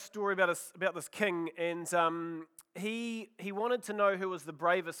story about this king, and he wanted to know who was the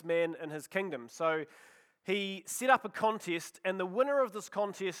bravest man in his kingdom. So he set up a contest, and the winner of this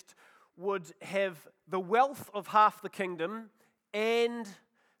contest would have the wealth of half the kingdom and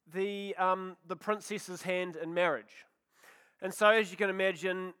the princess's hand in marriage. And so, as you can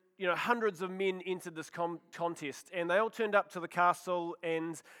imagine, hundreds of men entered this contest, and they all turned up to the castle,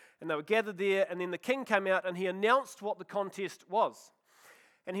 and they were gathered there, and then the king came out, and he announced what the contest was.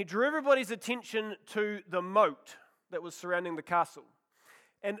 And he drew everybody's attention to the moat that was surrounding the castle.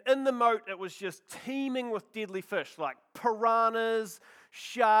 And in the moat, it was just teeming with deadly fish, like piranhas,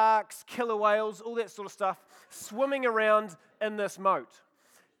 sharks, killer whales, all that sort of stuff, swimming around in this moat.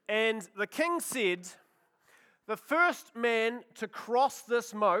 And the king said, the first man to cross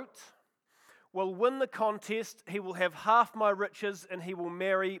this moat will win the contest. He will have half my riches and he will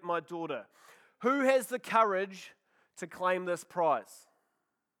marry my daughter. Who has the courage to claim this prize?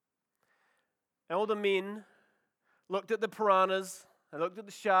 And all the men looked at the piranhas, they looked at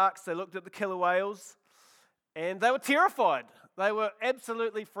the sharks, they looked at the killer whales, and they were terrified. They were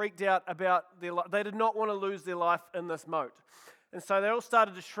absolutely freaked out about their life. They did not want to lose their life in this moat. And so they all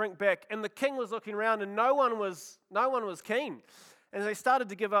started to shrink back, and the king was looking around, and no one was keen. And they started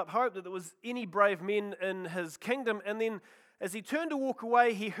to give up hope that there was any brave men in his kingdom. And then as he turned to walk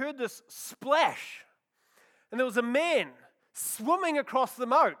away, he heard this splash, and there was a man swimming across the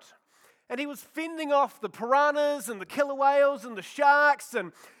moat. And he was fending off the piranhas and the killer whales and the sharks.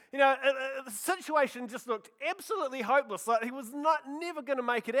 And, the situation just looked absolutely hopeless. Like he was never going to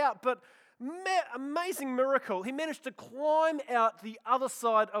make it out. But amazing miracle, he managed to climb out the other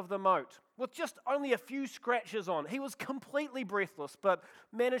side of the moat with just only a few scratches on. He was completely breathless, but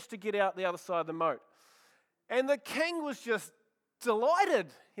managed to get out the other side of the moat. And the king was just delighted,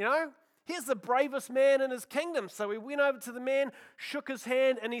 Here's the bravest man in his kingdom. So he went over to the man, shook his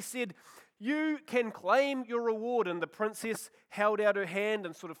hand, and he said, you can claim your reward. And the princess held out her hand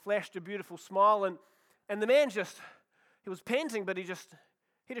and sort of flashed a beautiful smile. And the man he was panting, but he just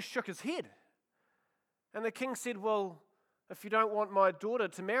shook his head. And the king said, well, if you don't want my daughter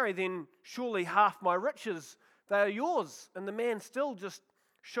to marry, then surely half my riches, they are yours. And the man still just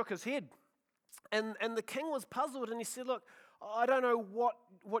shook his head. And the king was puzzled, and he said, look, I don't know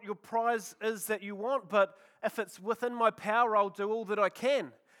what your prize is that you want, but if it's within my power, I'll do all that I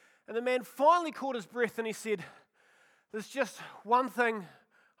can. And the man finally caught his breath, and he said, there's just one thing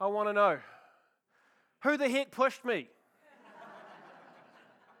I want to know. Who the heck pushed me?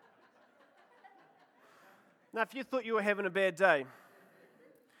 Now, if you thought you were having a bad day,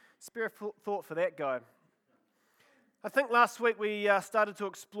 spare a thought for that guy. I think last week we started to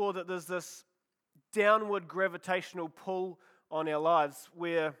explore that there's this downward gravitational pull on our lives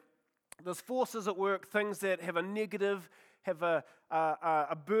where there's forces at work, things that have a negative, have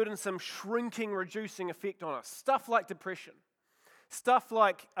a burdensome, shrinking, reducing effect on us. Stuff like depression, stuff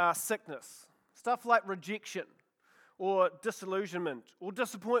like sickness, stuff like rejection, or disillusionment, or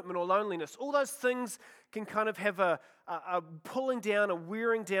disappointment, or loneliness. All those things can kind of have a pulling down, a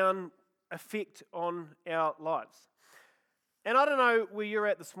wearing down effect on our lives. And I don't know where you're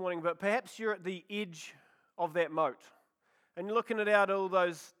at this morning, but perhaps you're at the edge of that moat, and you're looking at all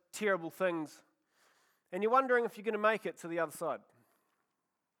those terrible things, and you're wondering if you're going to make it to the other side.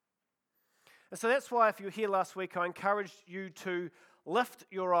 And so that's why, if you were here last week, I encouraged you to lift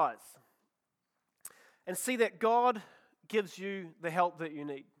your eyes and see that God gives you the help that you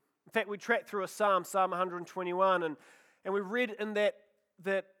need. In fact, we tracked through a Psalm 121, and we read in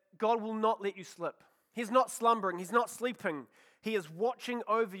that God will not let you slip. He's not slumbering, He's not sleeping. He is watching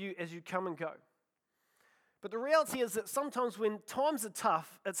over you as you come and go. But the reality is that sometimes when times are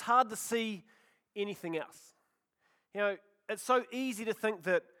tough, it's hard to see anything else. It's so easy to think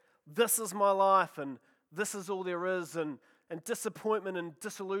that this is my life and this is all there is, and disappointment and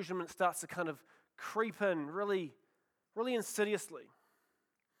disillusionment starts to kind of creep in really, really insidiously.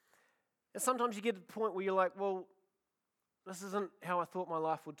 And sometimes you get to the point where you're like, well, this isn't how I thought my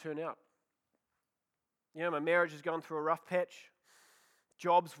life would turn out. My marriage has gone through a rough patch.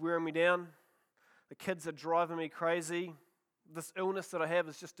 Job's wearing me down. The kids are driving me crazy. This illness that I have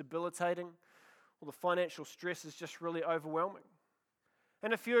is just debilitating. Or the financial stress is just really overwhelming.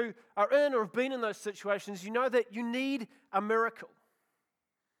 And if you are in or have been in those situations, you know that you need a miracle.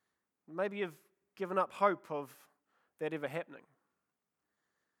 Maybe you've given up hope of that ever happening.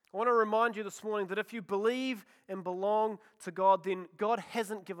 I want to remind you this morning that if you believe and belong to God, then God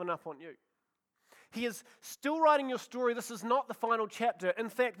hasn't given up on you. He is still writing your story. This is not the final chapter. In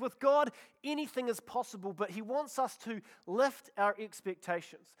fact, with God, anything is possible, but He wants us to lift our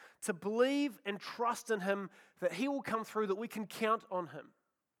expectations, to believe and trust in Him that He will come through, that we can count on Him.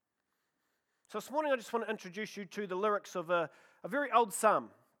 So this morning I just want to introduce you to the lyrics of a very old psalm.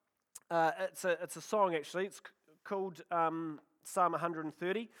 It's a song actually. It's called Psalm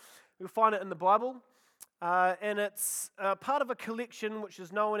 130. You'll find it in the Bible. And it's part of a collection which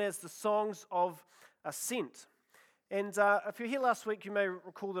is known as the Songs of Ascent. And if you were here last week, you may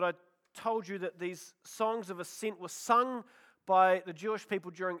recall that I told you that these songs of ascent were sung by the Jewish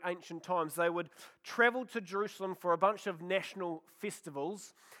people during ancient times. They would travel to Jerusalem for a bunch of national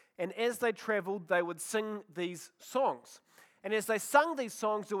festivals, and as they traveled, they would sing these songs. And as they sung these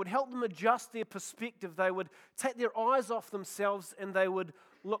songs, it would help them adjust their perspective. They would take their eyes off themselves and they would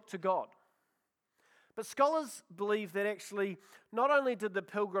look to God. But scholars believe that actually not only did the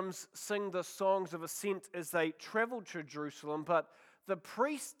pilgrims sing the songs of ascent as they traveled to Jerusalem, but the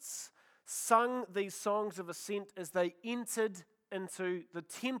priests sung these songs of ascent as they entered into the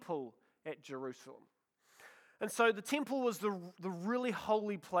temple at Jerusalem. And so the temple was the really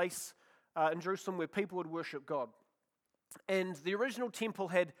holy place in Jerusalem where people would worship God. And the original temple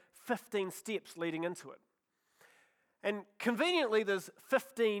had 15 steps leading into it. And conveniently, there's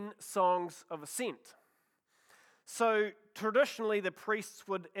 15 songs of ascent. So traditionally, the priests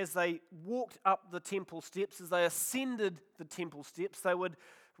would, as they walked up the temple steps, as they ascended the temple steps, they would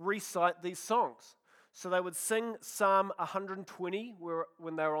recite these songs. So they would sing Psalm 120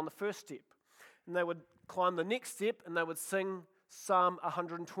 when they were on the first step. And they would climb the next step and they would sing Psalm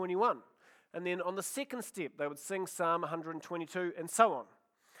 121. And then on the second step, they would sing Psalm 122 and so on.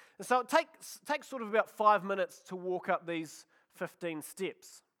 And so it takes sort of about 5 minutes to walk up these 15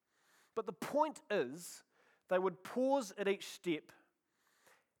 steps. But the point is, they would pause at each step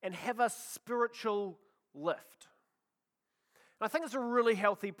and have a spiritual lift. And I think it's a really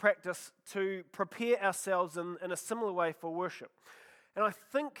healthy practice to prepare ourselves in a similar way for worship. And I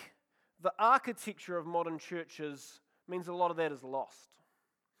think the architecture of modern churches means a lot of that is lost.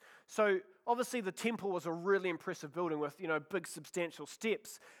 So obviously the temple was a really impressive building with, big substantial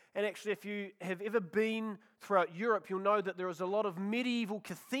steps. And actually if you have ever been throughout Europe, you'll know that there is a lot of medieval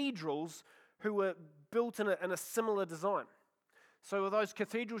cathedrals who were built in a similar design. So with those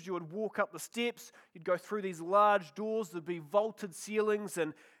cathedrals, you would walk up the steps, you'd go through these large doors, there'd be vaulted ceilings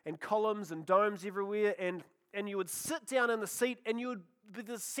and columns and domes everywhere, and you would sit down in the seat and you would be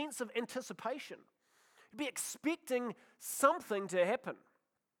this sense of anticipation. You'd be expecting something to happen.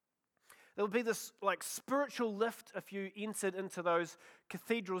 There would be this spiritual lift if you entered into those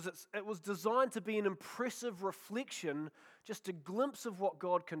cathedrals. It was designed to be an impressive reflection, just a glimpse of what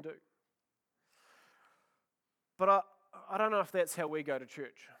God can do. But I don't know if that's how we go to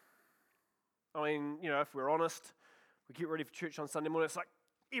church. I mean, if we're honest, we get ready for church on Sunday morning. It's like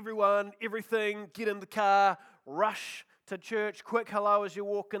everyone, everything, get in the car, rush to church, quick hello as you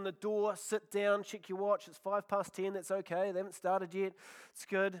walk in the door, sit down, check your watch. It's 10:05, that's okay. They haven't started yet. It's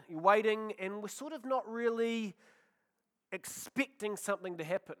good. You're waiting, and we're sort of not really expecting something to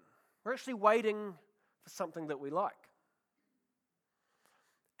happen. We're actually waiting for something that we like.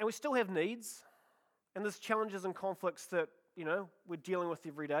 And we still have needs. And there's challenges and conflicts that, we're dealing with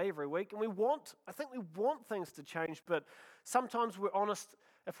every day, every week. And I think we want things to change, but sometimes if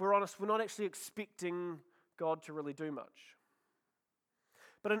we're honest, we're not actually expecting God to really do much.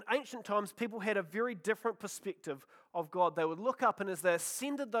 But in ancient times, people had a very different perspective of God. They would look up, and as they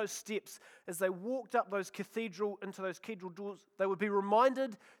ascended those steps, as they walked up into those cathedral doors, they would be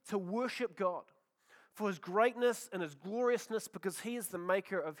reminded to worship God for His greatness and His gloriousness, because He is the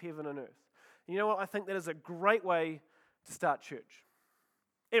maker of heaven and earth. You know what? I think that is a great way to start church.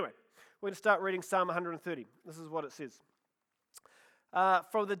 Anyway, we're going to start reading Psalm 130. This is what it says.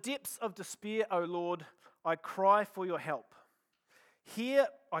 From the depths of despair, O Lord, I cry for your help.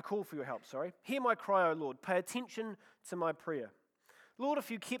 I call for your help, sorry. Hear my cry, O Lord. Pay attention to my prayer. Lord, if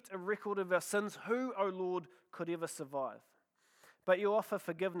you kept a record of our sins, who, O Lord, could ever survive? But you offer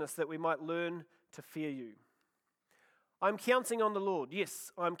forgiveness that we might learn to fear you. I'm counting on the Lord.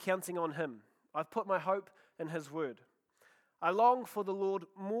 Yes, I'm counting on Him. I've put my hope in His word. I long for the Lord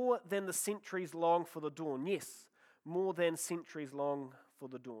more than the centuries long for the dawn. Yes, more than centuries long for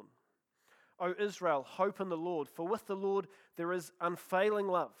the dawn. O Israel, hope in the Lord, for with the Lord there is unfailing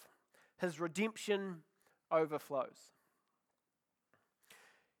love. His redemption overflows.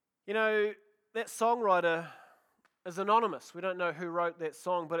 That songwriter is anonymous. We don't know who wrote that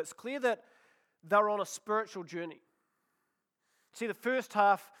song, but it's clear that they're on a spiritual journey. See, the first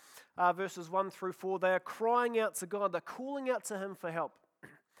half, verses 1 through 4, they are crying out to God. They're calling out to Him for help.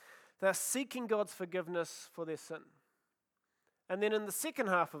 They're seeking God's forgiveness for their sin. And then in the second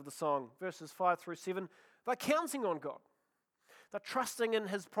half of the song, verses 5 through 7, they're counting on God. They're trusting in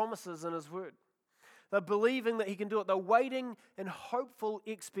His promises and His word. They're believing that he can do it. They're waiting in hopeful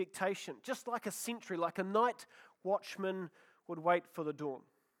expectation, just like a sentry, like a night watchman would wait for the dawn.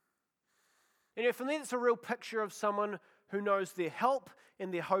 And for me, it's a real picture of someone who knows their help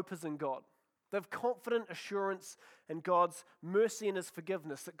and their hope is in God. They have confident assurance in God's mercy and his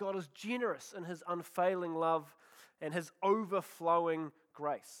forgiveness, that God is generous in his unfailing love and his overflowing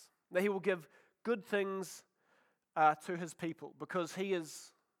grace, that he will give good things to his people because he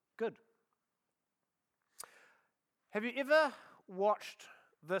is good. Have you ever watched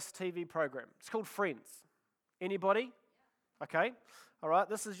this TV program? It's called Friends. Anybody? Okay. All right.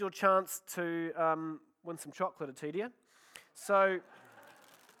 This is your chance to win some chocolate at Tedia. So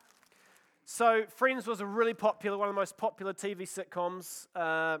Friends was a really popular, one of the most popular TV sitcoms,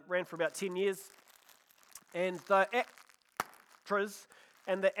 ran for about 10 years. And the actors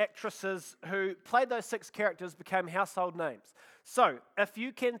and the actresses who played those 6 characters became household names. So if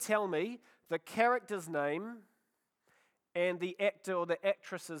you can tell me the character's name and the actor or the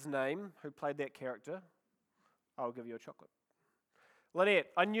actress's name who played that character, I'll give you a chocolate. Lynette,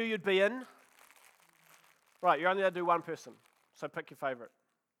 I knew you'd be in. Right, you're only allowed to do one person, so pick your favourite.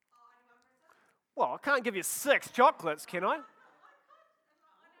 Well, I can't give you 6 chocolates, can I?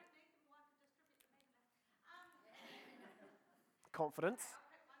 Confidence.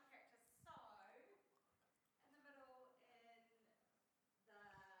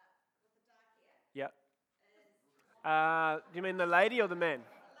 Yeah. Do you mean the lady or the man?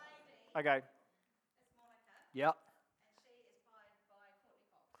 Okay. Yeah.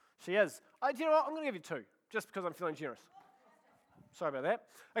 She is. Do you know what? I'm going to give you 2, just because I'm feeling generous. Sorry about that.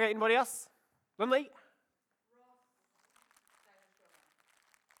 Okay, anybody else? Lindley?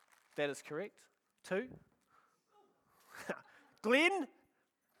 That is correct. 2. Glenn?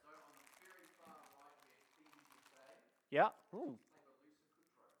 Yeah. Ooh.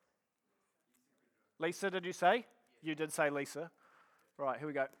 Lisa, did you say? You did say Lisa. Right, here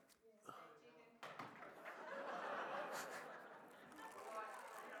we go.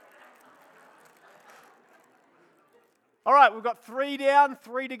 All right, we've got 3 down,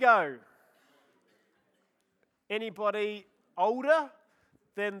 3 to go. Anybody older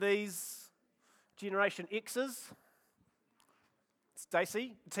than these Generation X's?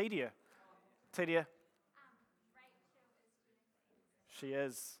 Stacey? Tedia. She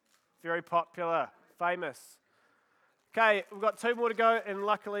is. Very popular, famous. Okay, we've got 2 more to go, and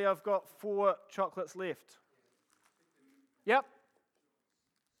luckily I've got 4 chocolates left. Yep.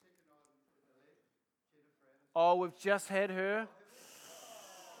 Oh, we've just had her.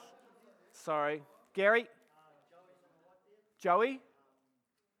 Sorry. Gary? Joey?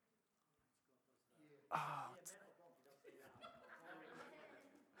 Oh.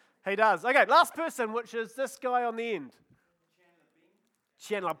 He does. Okay, last person, which is this guy on the end.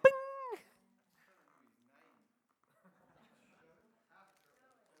 Chandler Bing!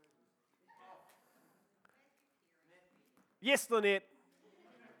 Yes, Lynette.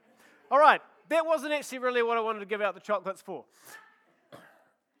 All right, that wasn't actually really what I wanted to give out the chocolates for.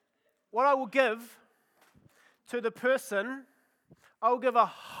 What I will give to the person, I will give a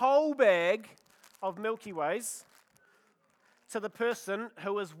whole bag of Milky Ways to the person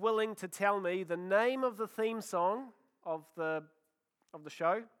who is willing to tell me the name of the theme song of the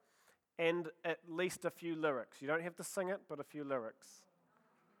show and at least a few lyrics. You don't have to sing it, but a few lyrics.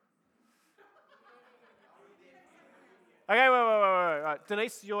 Okay, wait. Right.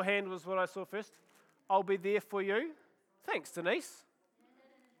 Denise, your hand was what I saw first. I'll be there for you. Thanks, Denise.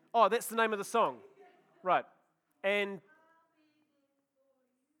 Oh, that's the name of the song. Right. And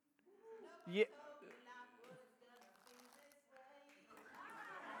yeah.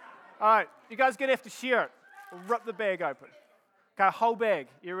 All right, you guys are going to have to share it. We'll rip the bag open. Okay, whole bag.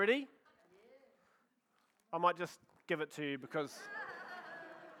 You ready? I might just give it to you because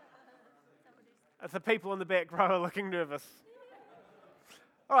the people in the back row are looking nervous.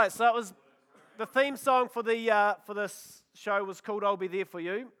 All right, so it was the theme song for this show was called "I'll Be There for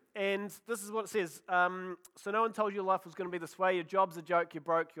You," and this is what it says. So no one told you your life was going to be this way. Your job's a joke. You're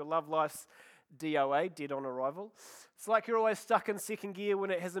broke. Your love life's DOA, dead on arrival. It's like you're always stuck in second gear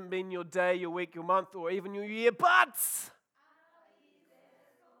when it hasn't been your day, your week, your month, or even your year. But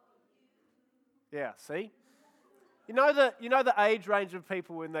yeah, see, you know the age range of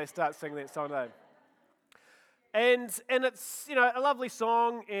people when they start singing that song, though. And it's a lovely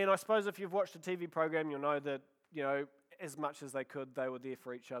song, and I suppose if you've watched a TV program, you'll know that as much as they could, they were there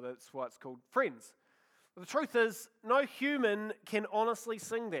for each other. That's why it's called Friends. But the truth is, no human can honestly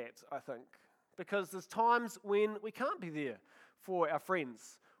sing that, I think, because there's times when we can't be there for our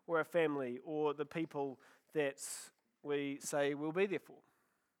friends or our family or the people that we say we'll be there for.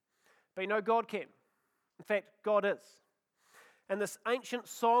 But God can. In fact, God is. And this ancient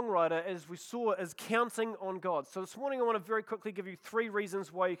songwriter, as we saw, is counting on God. So this morning I want to very quickly give you 3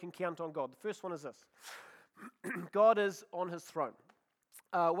 reasons why you can count on God. The first one is this. God is on his throne.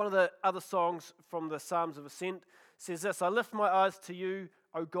 One of the other songs from the Psalms of Ascent says this: I lift my eyes to you,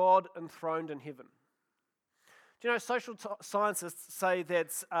 O God, enthroned in heaven. Do you know, social scientists say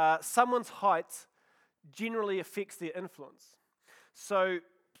that someone's height generally affects their influence. So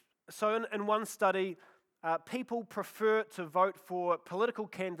in one study, people prefer to vote for political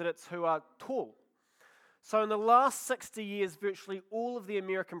candidates who are tall. So in the last 60 years, virtually all of the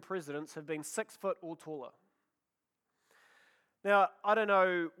American presidents have been 6 foot or taller. Now, I don't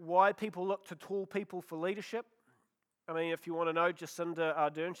know why people look to tall people for leadership. I mean, if you want to know, Jacinda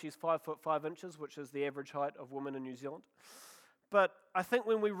Ardern, she's 5 foot 5 inches, which is the average height of women in New Zealand. But I think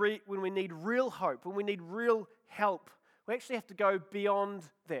when we need real hope, when we need real help, we actually have to go beyond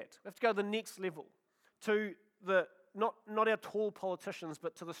that. We have to go to the next level, to the not our tall politicians,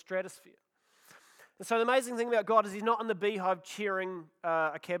 but to the stratosphere. And so the amazing thing about God is he's not in the beehive chairing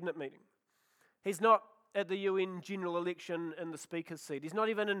a cabinet meeting. He's not at the UN general election in the speaker's seat. He's not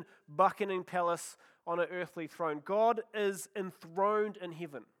even in Buckingham Palace on an earthly throne. God is enthroned in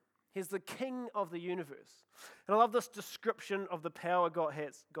heaven. He's the king of the universe. And I love this description of the power God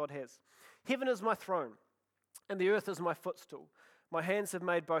has. Heaven is my throne, and the earth is my footstool. My hands have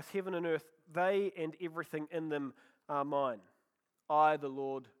made both heaven and earth. They and everything in them are mine. I, the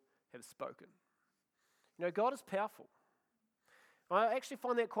Lord, have spoken. You know, God is powerful. I actually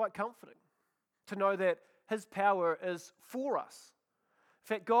find that quite comforting, to know that his power is for us.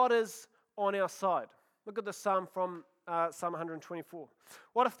 In fact, God is on our side. Look at the psalm from Psalm 124.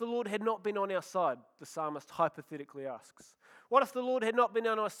 What if the Lord had not been on our side, the psalmist hypothetically asks. What if the Lord had not been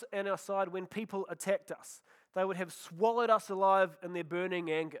on our side when people attacked us? They would have swallowed us alive in their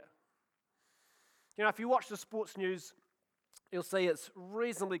burning anger. You know, if you watch the sports news, you'll see it's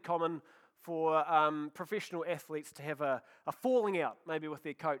reasonably common for professional athletes to have a falling out, maybe with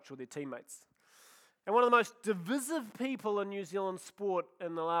their coach or their teammates. And one of the most divisive people in New Zealand sport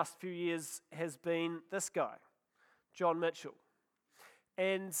in the last few years has been this guy, John Mitchell.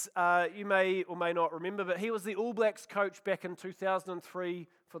 And you may or may not remember, but he was the All Blacks coach back in 2003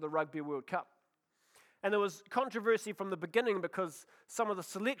 for the Rugby World Cup. And there was controversy from the beginning because some of the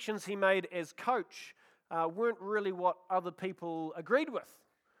selections he made as coach weren't really what other people agreed with.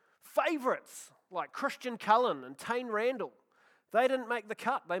 Favourites like Christian Cullen and Tane Randall, they didn't make the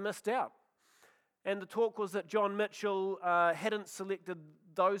cut, they missed out. And the talk was that John Mitchell hadn't selected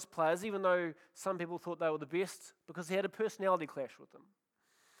those players, even though some people thought they were the best, because he had a personality clash with them.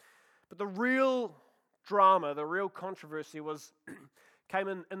 But the real drama, the real controversy came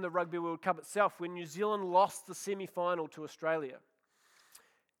in the Rugby World Cup itself when New Zealand lost the semi-final to Australia.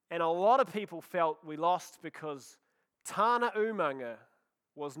 And a lot of people felt we lost because Tana Umaga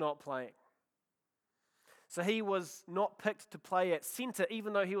was not playing. So he was not picked to play at centre,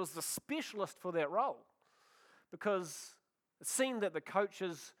 even though he was the specialist for that role, because it seemed that the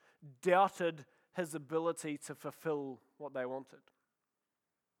coaches doubted his ability to fulfill what they wanted.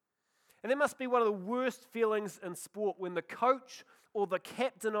 And that must be one of the worst feelings in sport, when the coach or the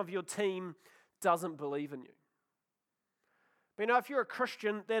captain of your team doesn't believe in you. But you know, if you're a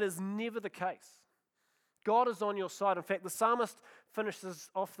Christian, that is never the case. God is on your side. In fact, the psalmist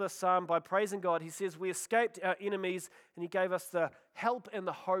finishes off this psalm by praising God. He says, we escaped our enemies and he gave us the help and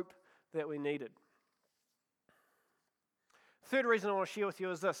the hope that we needed. Third reason I want to share with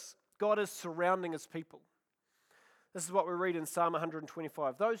you is this: God is surrounding his people. This is what we read in Psalm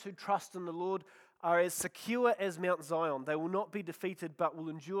 125. Those who trust in the Lord are as secure as Mount Zion. They will not be defeated, but will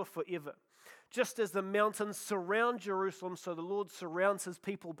endure forever. Just as the mountains surround Jerusalem, so the Lord surrounds his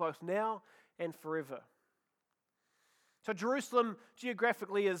people both now and forever. So Jerusalem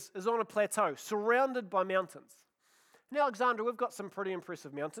geographically is on a plateau, surrounded by mountains. In Alexandria, we've got some pretty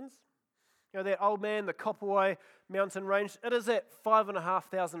impressive mountains. You know, that old man, the Kopawai mountain range, it is at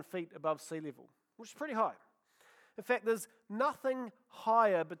 5,500 feet above sea level, which is pretty high. In fact, there's nothing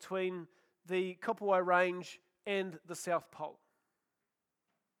higher between the Kopawai range and the South Pole.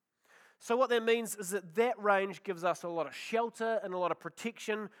 So what that means is that range gives us a lot of shelter and a lot of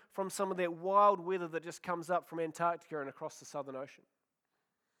protection from some of that wild weather that just comes up from Antarctica and across the Southern Ocean.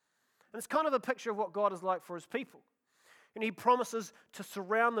 And it's kind of a picture of what God is like for his people. And he promises to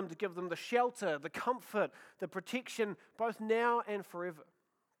surround them, to give them the shelter, the comfort, the protection, both now and forever.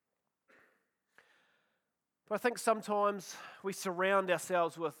 But I think sometimes we surround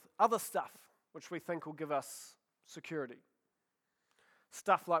ourselves with other stuff which we think will give us security.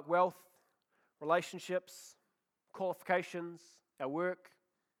 Stuff like wealth, relationships, qualifications, our work,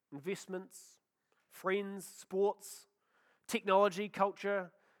 investments, friends, sports, technology,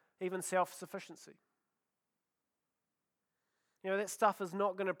 culture, even self-sufficiency. That stuff is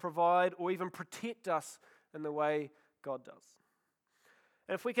not going to provide or even protect us in the way God does.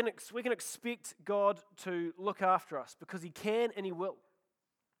 And if we can expect God to look after us, because He can and He will.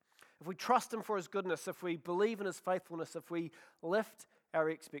 If we trust Him for His goodness, if we believe in His faithfulness, if we lift our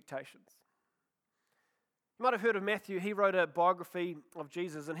expectations. You might have heard of Matthew. He wrote a biography of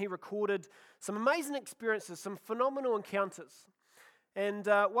Jesus, and he recorded some amazing experiences, some phenomenal encounters. And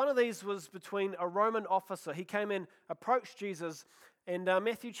one of these was between a Roman officer. He came in, approached Jesus, and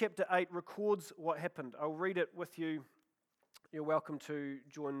Matthew chapter 8 records what happened. I'll read it with you. You're welcome to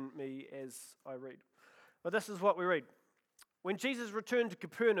join me as I read. But this is what we read. When Jesus returned to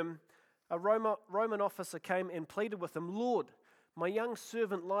Capernaum, a Roman officer came and pleaded with him, "Lord, my young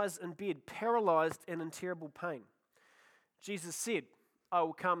servant lies in bed, paralyzed and in terrible pain." Jesus said, "I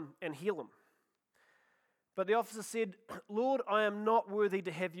will come and heal him." But the officer said, "Lord, I am not worthy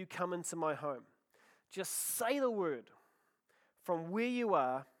to have you come into my home. Just say the word from where you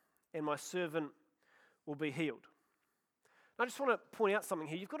are, and my servant will be healed." I just want to point out something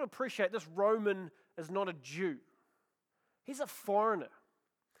here. You've got to appreciate this Roman is not a Jew. He's a foreigner.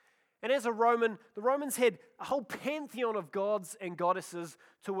 And as a Roman, the Romans had a whole pantheon of gods and goddesses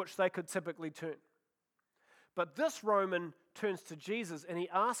to which they could typically turn. But this Roman turns to Jesus and he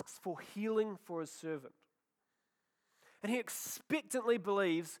asks for healing for his servant. And he expectantly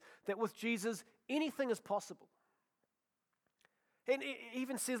believes that with Jesus, anything is possible. And he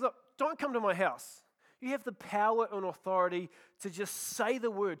even says, "Look, don't come to my house. You have the power and authority to just say the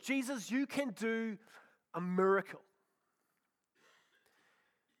word. Jesus, you can do a miracle."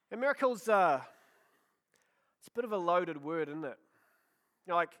 And miracles, it's a bit of a loaded word, isn't it?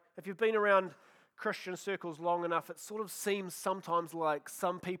 Like, if you've been around Christian circles long enough, it sort of seems sometimes like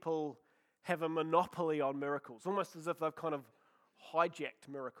some people have a monopoly on miracles, almost as if they've kind of hijacked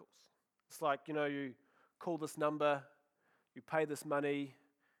miracles. It's like, you call this number, you pay this money,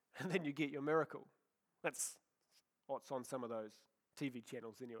 and then you get your miracle. That's what's on some of those TV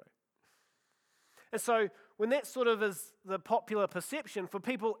channels anyway. And so when that sort of is the popular perception, for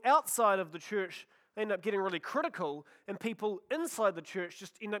people outside of the church, they end up getting really critical, and people inside the church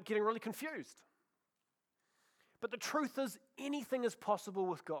just end up getting really confused. But the truth is, anything is possible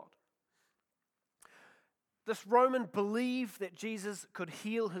with God. This Roman believed that Jesus could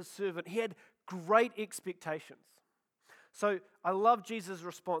heal his servant. He had great expectations. So I love Jesus'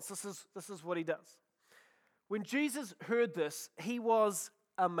 response. This is what he does. When Jesus heard this, he was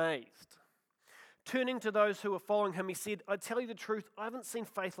amazed. Turning to those who were following him, he said, "I tell you the truth, I haven't seen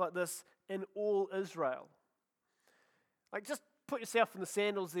faith like this in all Israel." Like, just put yourself in the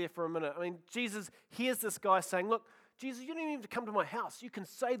sandals there for a minute. I mean, Jesus hears this guy saying, "Look, Jesus, you don't even have to come to my house. You can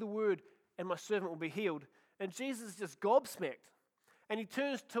say the word and my servant will be healed." And Jesus is just gobsmacked. And he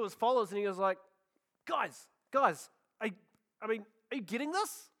turns to his followers and he goes like, guys, are you getting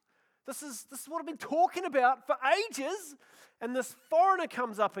this? This is what I've been talking about for ages. And this foreigner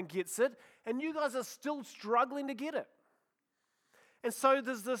comes up and gets it, and you guys are still struggling to get it. And so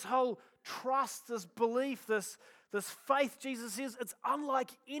there's this whole trust, this belief, this faith. Jesus says, it's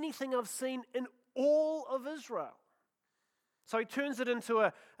unlike anything I've seen in all of Israel. So he turns it into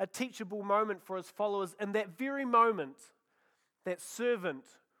a teachable moment for his followers. And that very moment, that servant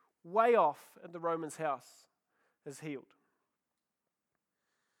way off at the Roman's house is healed.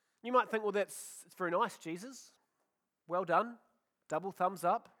 You might think, well, it's very nice, Jesus. Well done. Double thumbs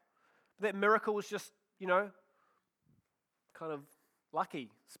up. But that miracle was just, kind of lucky,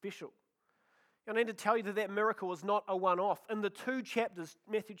 special. I need to tell you that miracle was not a one-off. In the two chapters,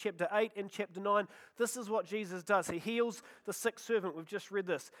 Matthew chapter 8 and chapter 9, this is what Jesus does. He heals the sick servant. We've just read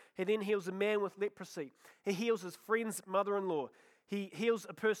this. He then heals a man with leprosy. He heals his friend's mother-in-law. He heals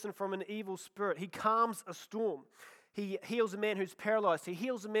a person from an evil spirit. He calms a storm. He heals a man who's paralyzed. He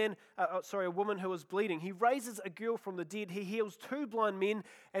heals a woman who is bleeding. He raises a girl from the dead. He heals 2 blind men,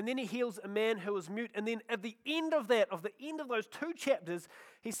 and then he heals a man who is mute. And then at the end of those 2 chapters,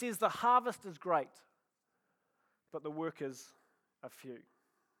 he says the harvest is great, but the workers are few.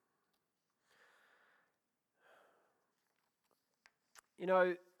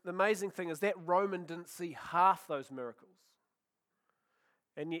 The amazing thing is that Roman didn't see half those miracles,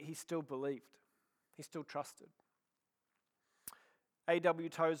 and yet he still believed. He still trusted. A.W.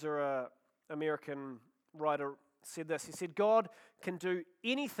 Tozer, an American writer, said this. He said, God can do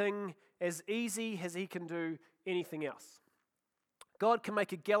anything as easy as he can do anything else. God can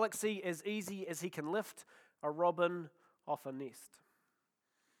make a galaxy as easy as he can lift a robin off a nest.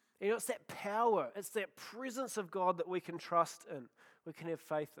 It's that power, it's that presence of God that we can trust in, we can have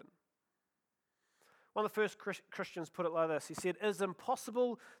faith in. One of the first Christians put it like this. He said, "It is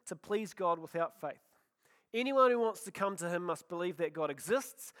impossible to please God without faith. Anyone who wants to come to him must believe that God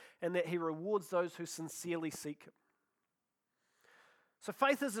exists and that he rewards those who sincerely seek him." So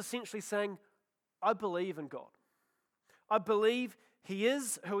faith is essentially saying, I believe in God. I believe he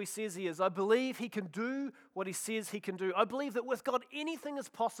is who he says he is. I believe he can do what he says he can do. I believe that with God anything is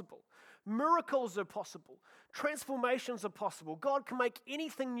possible. Miracles are possible. Transformations are possible. God can make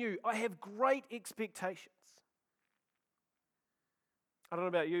anything new. I have great expectations. I don't know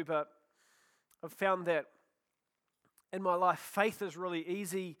about you, but I've found that in my life, faith is really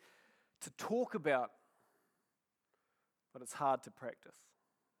easy to talk about, but it's hard to practice.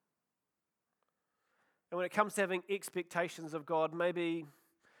 And when it comes to having expectations of God, maybe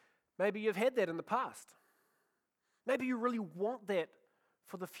you've had that in the past. Maybe you really want that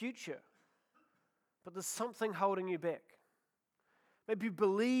for the future, but there's something holding you back. Maybe you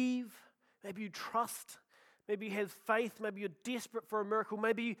believe, maybe you trust, maybe you have faith, maybe you're desperate for a miracle,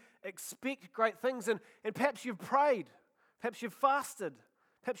 maybe you expect great things, and perhaps you've prayed, perhaps you've fasted,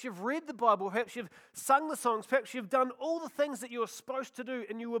 perhaps you've read the Bible, perhaps you've sung the songs, perhaps you've done all the things that you were supposed to do,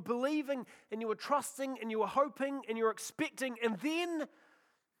 and you were believing, and you were trusting, and you were hoping, and you were expecting, and then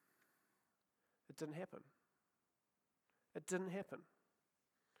it didn't happen. It didn't happen.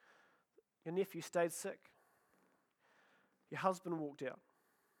 Your nephew stayed sick. Your husband walked out.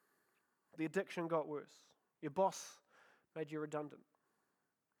 The addiction got worse. Your boss made you redundant.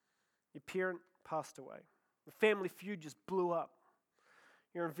 Your parent passed away. The family feud just blew up.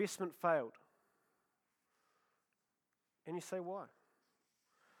 Your investment failed. And you say, why?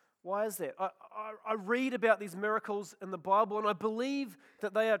 Why is that? I read about these miracles in the Bible and I believe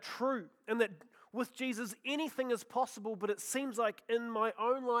that they are true and that with Jesus anything is possible, but it seems like in my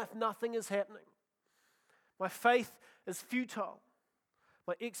own life nothing is happening. My faith is futile.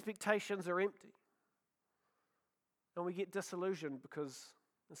 My expectations are empty. And we get disillusioned because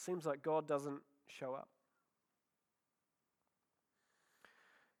it seems like God doesn't show up.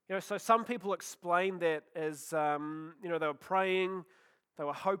 So some people explain that as, they were praying, they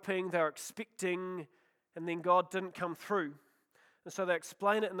were hoping, they were expecting, and then God didn't come through. And so they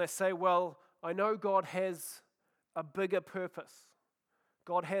explain it and they say, well, I know God has a bigger purpose.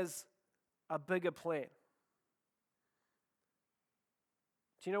 God has a bigger plan.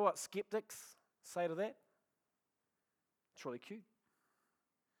 Do you know what skeptics say to that? It's really cute.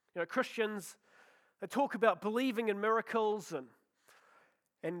 Christians, they talk about believing in miracles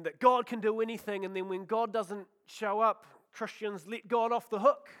and that God can do anything, and then when God doesn't show up, Christians let God off the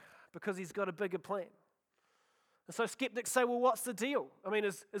hook because he's got a bigger plan. And so skeptics say, well, what's the deal? I mean,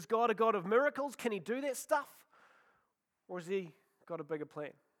 is God a God of miracles? Can he do that stuff? Or has he got a bigger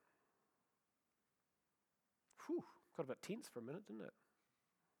plan? Whew, got a bit tense for a minute, didn't it?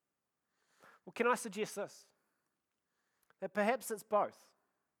 Well, can I suggest this? That perhaps it's both.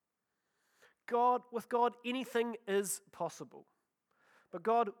 With God, anything is possible. But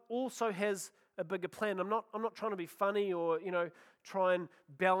God also has a bigger plan. I'm not trying to be funny or, try and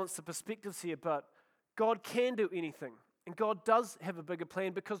balance the perspectives here, but God can do anything. And God does have a bigger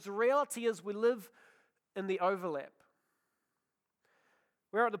plan because the reality is we live in the overlap.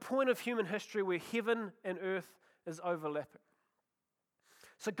 We're at the point of human history where heaven and earth is overlapping.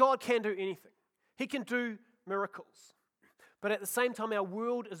 So God can do anything. He can do miracles. But at the same time, our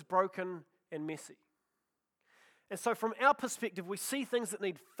world is broken and messy. And so from our perspective, we see things that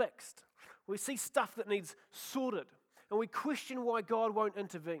need fixed. We see stuff that needs sorted. And we question why God won't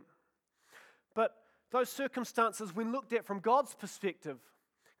intervene. But those circumstances, when looked at from God's perspective,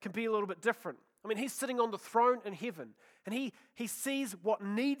 can be a little bit different. I mean, he's sitting on the throne in heaven. And he sees what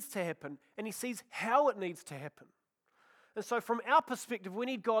needs to happen. And he sees how it needs to happen. And so from our perspective, we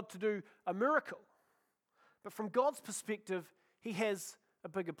need God to do a miracle. But from God's perspective, he has a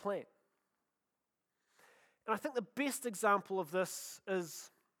bigger plan. And I think the best example of this is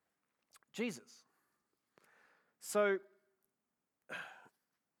Jesus. So,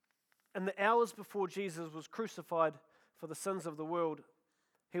 in the hours before Jesus was crucified for the sins of the world,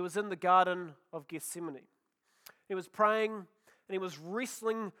 he was in the Garden of Gethsemane. He was praying and he was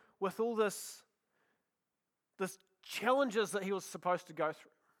wrestling with all this challenges that he was supposed to go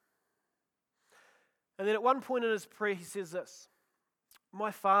through. And then at one point in his prayer, he says this,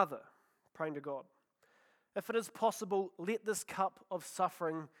 "My Father," praying to God, "if it is possible, let this cup of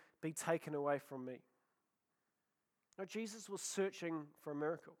suffering be taken away from me." Now, Jesus was searching for a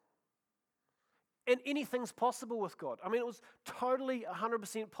miracle. And anything's possible with God. I mean, it was totally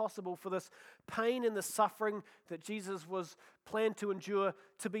 100% possible for this pain and the suffering that Jesus was planned to endure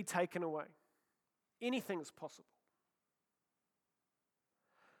to be taken away. Anything's possible.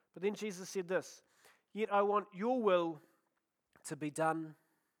 But then Jesus said this, Yet I want your will to be done,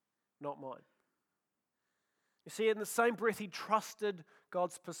 not mine. You see, in the same breath, he trusted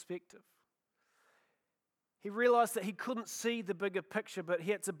God's perspective. He realized that he couldn't see the bigger picture, but he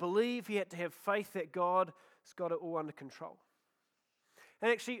had to believe, he had to have faith that God has got it all under control.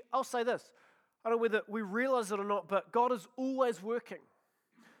 And actually, I'll say this. I don't know whether we realize it or not, but God is always working.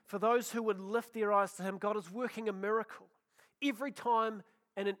 For those who would lift their eyes to him, God is working a miracle every time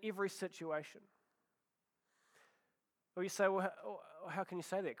and in every situation. Or you say, well, how can you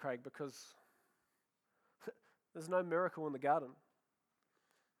say that, Craig? Because there's no miracle in the garden.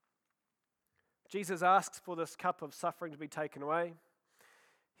 Jesus asks for this cup of suffering to be taken away.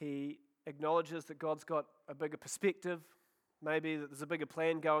 He acknowledges that God's got a bigger perspective, maybe that there's a bigger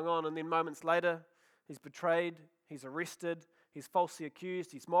plan going on, and then moments later, he's betrayed, he's arrested, he's falsely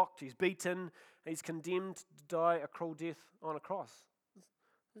accused, he's mocked, he's beaten, and he's condemned to die a cruel death on a cross.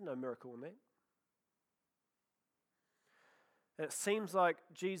 There's no miracle in that. And it seems like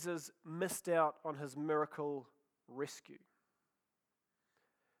Jesus missed out on his miracle rescue.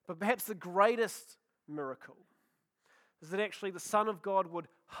 But perhaps the greatest miracle is that actually the Son of God would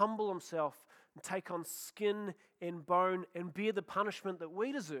humble himself and take on skin and bone and bear the punishment that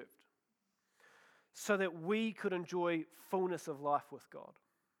we deserved so that we could enjoy fullness of life with God.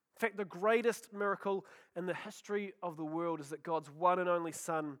 In fact, the greatest miracle in the history of the world is that God's one and only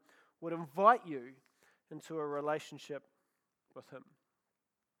Son would invite you into a relationship with him.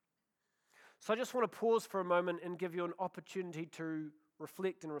 So I just want to pause for a moment and give you an opportunity to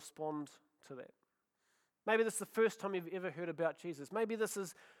reflect and respond to that. Maybe this is the first time you've ever heard about Jesus. Maybe this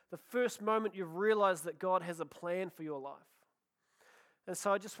is the first moment you've realized that God has a plan for your life. And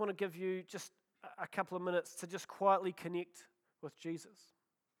so I just want to give you just a couple of minutes to just quietly connect with Jesus.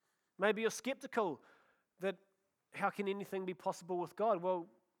 Maybe you're skeptical that how can anything be possible with God? Well,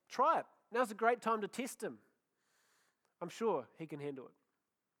 try it. Now's a great time to test him. I'm sure he can handle it.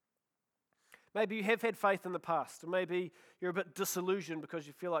 Maybe you have had faith in the past, or maybe you're a bit disillusioned because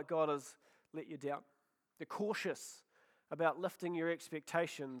you feel like God has let you down. You're cautious about lifting your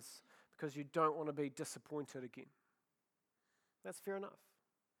expectations because you don't want to be disappointed again. That's fair enough.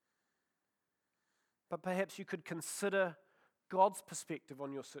 But perhaps you could consider God's perspective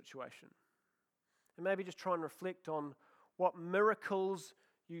on your situation. And maybe just try and reflect on what miracles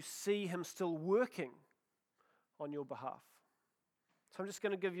you see him still working on your behalf. So I'm just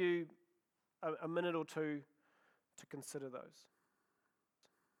going to give you a minute or two to consider those.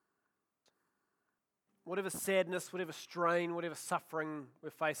 Whatever sadness, whatever strain, whatever suffering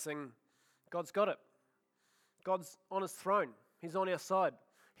we're facing, God's got it. God's on his throne. He's on our side.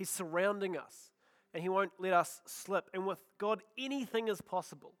 He's surrounding us. And he won't let us slip. And with God, anything is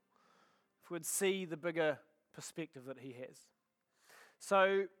possible if we'd see the bigger perspective that he has.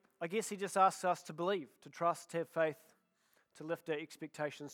 So I guess he just asks us to believe, to trust, to have faith, to lift our expectations